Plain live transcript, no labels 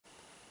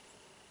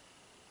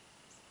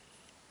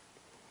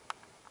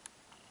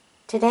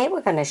Today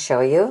we're going to show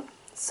you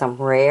some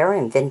rare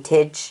and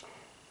vintage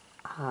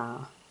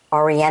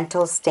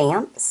Oriental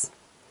stamps.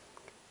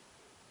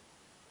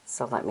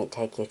 So let me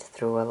take you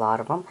through a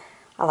lot of them.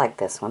 I like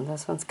this one.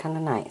 This one's kind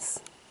of nice.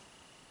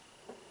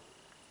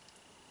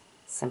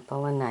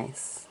 Simple and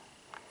nice.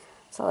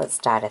 So let's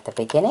start at the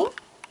beginning.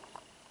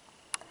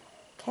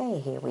 Okay,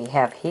 here we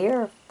have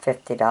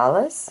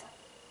 $50.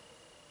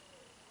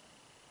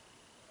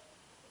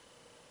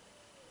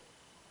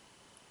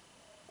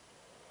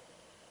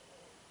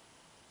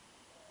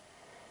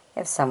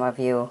 If some of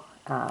you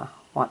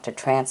want to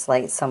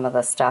translate some of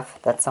the stuff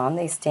that's on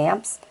these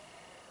stamps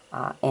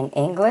in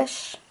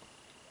English,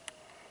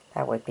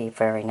 that would be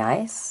very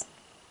nice.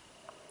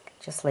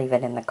 Just leave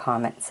it in the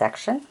comment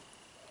section.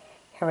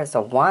 Here is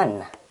a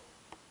 1.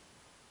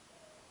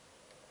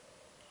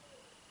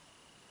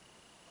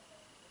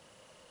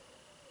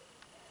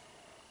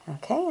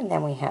 Okay, and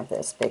then we have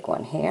this big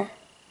one here,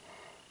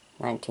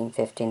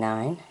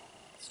 1959.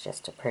 It's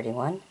just a pretty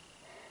one.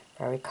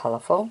 Very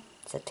colorful.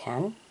 It's a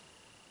 10.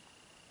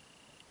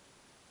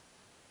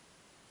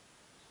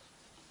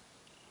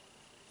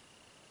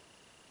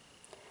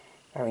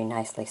 Very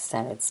nicely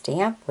scented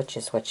stamp, which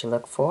is what you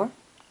look for.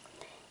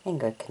 In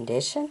good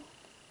condition.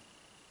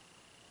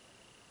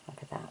 Look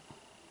at that.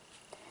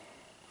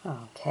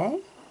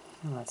 Okay,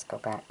 and let's go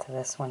back to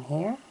this one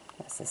here.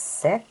 This is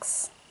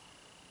 6.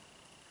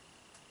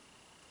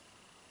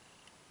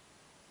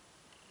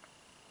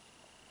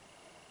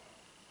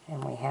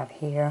 And we have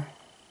here,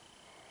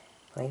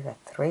 I believe,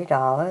 at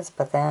 $3,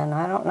 but then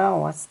I don't know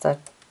what's the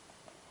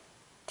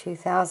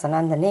 2000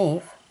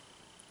 underneath.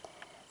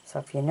 So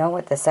if you know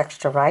what this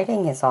extra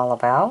writing is all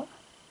about,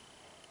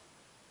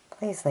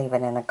 please leave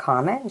it in a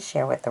comment and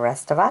share with the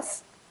rest of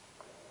us.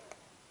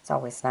 It's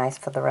always nice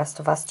for the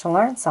rest of us to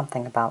learn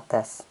something about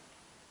this.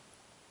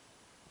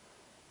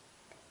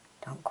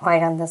 Don't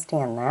quite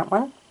understand that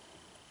one.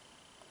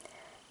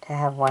 To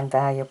have one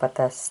value but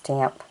the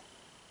stamp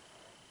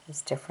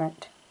is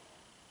different.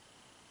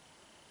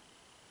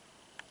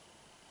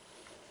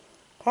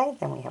 Okay,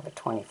 then we have a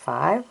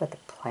 25 with the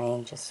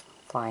plane just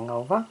flying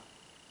over.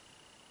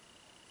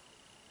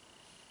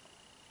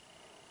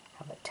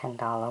 Have a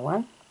 $10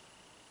 one.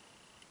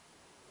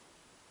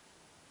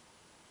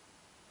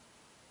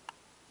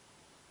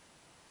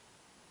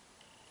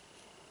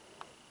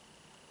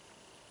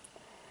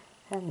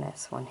 And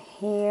this one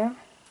here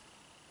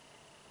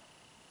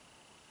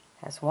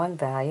has one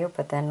value,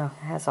 but then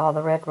has all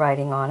the red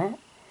writing on it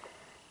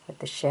with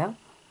the ship.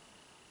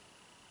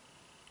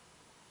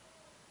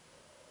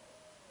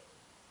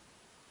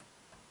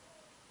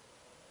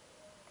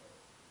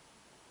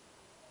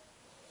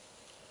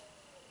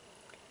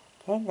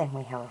 Okay, then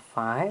we have a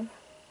 5.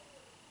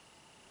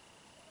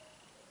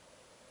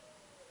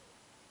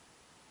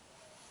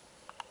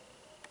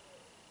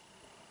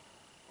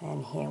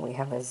 And here we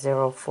have a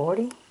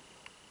 040.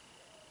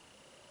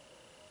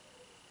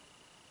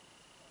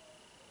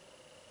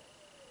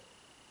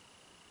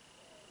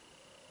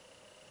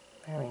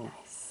 Very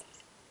nice.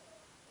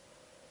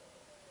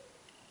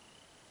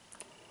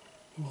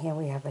 And here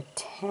we have a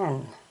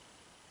 10.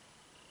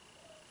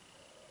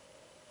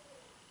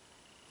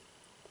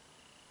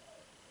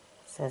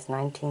 It says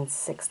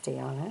 1960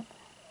 on it.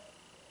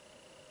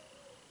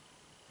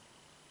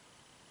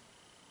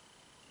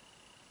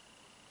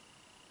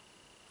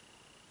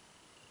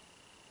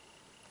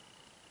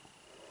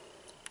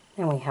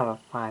 Then we have a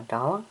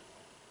 $5.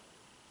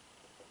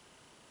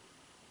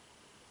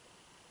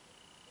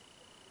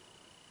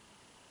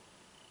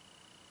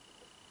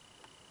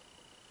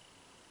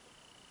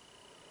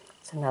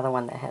 It's another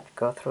one that had to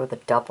go through the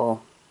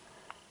double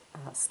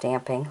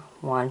stamping.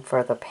 One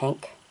for the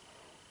pink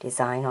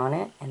design on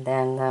it, and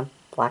then the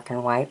black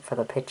and white for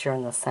the picture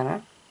in the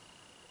center.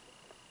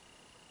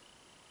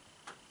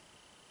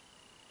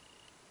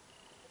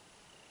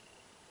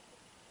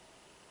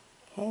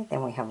 Okay,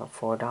 then we have a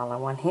 $4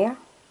 one here.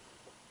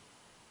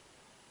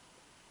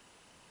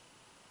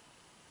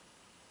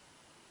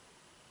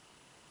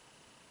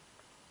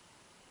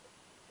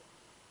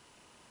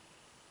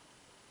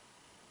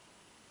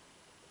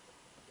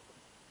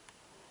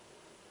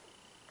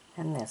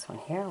 And this one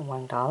here,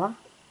 $1.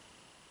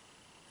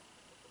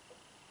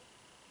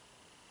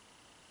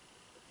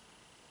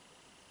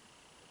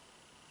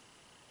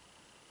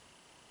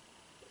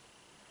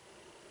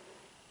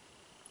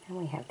 And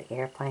we have the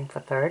airplane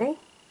for 30.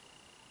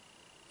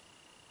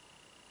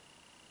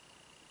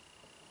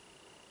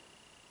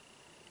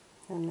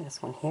 And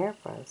this one here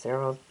for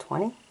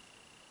 0.20.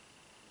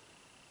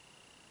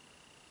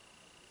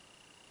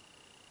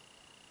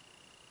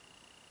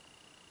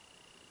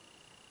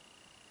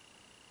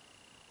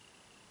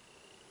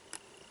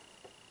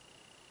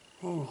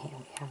 And here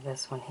we have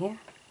this one here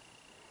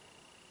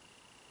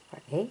for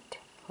 8.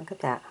 Look at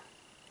that.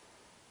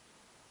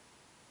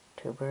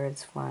 2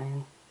 birds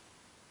flying.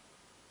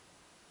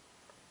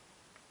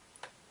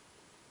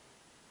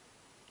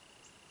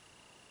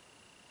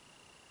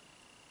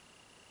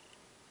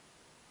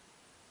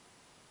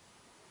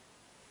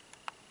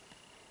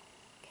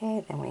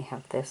 Okay, then we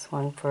have this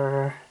one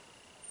for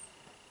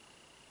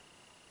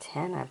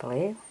 10, I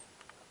believe.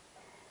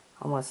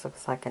 Almost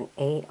looks like an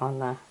 8 on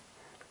the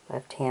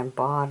left-hand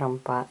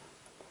bottom, but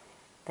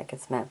I think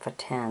it's meant for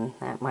 10.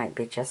 That might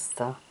be just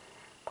the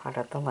part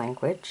of the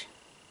language.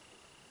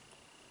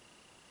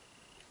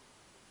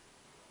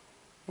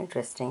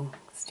 Interesting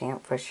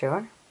stamp for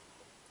sure.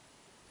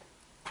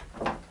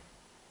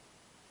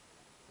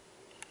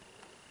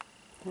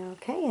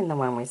 Okay, and the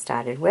one we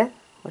started with,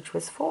 which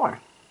was 4.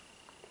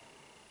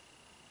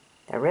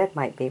 The red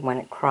might be when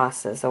it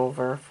crosses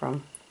over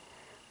from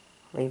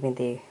leaving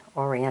the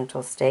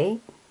Oriental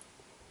state,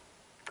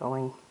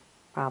 going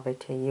probably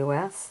to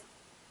US.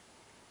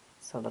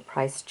 So the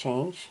price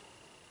change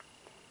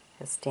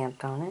is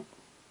stamped on it.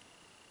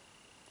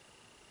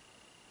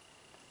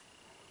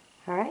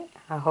 Alright,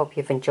 I hope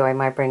you've enjoyed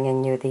my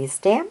bringing you these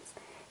stamps.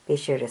 Be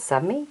sure to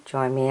sub me,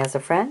 join me as a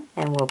friend,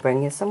 and we'll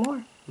bring you some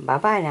more.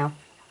 Bye-bye now.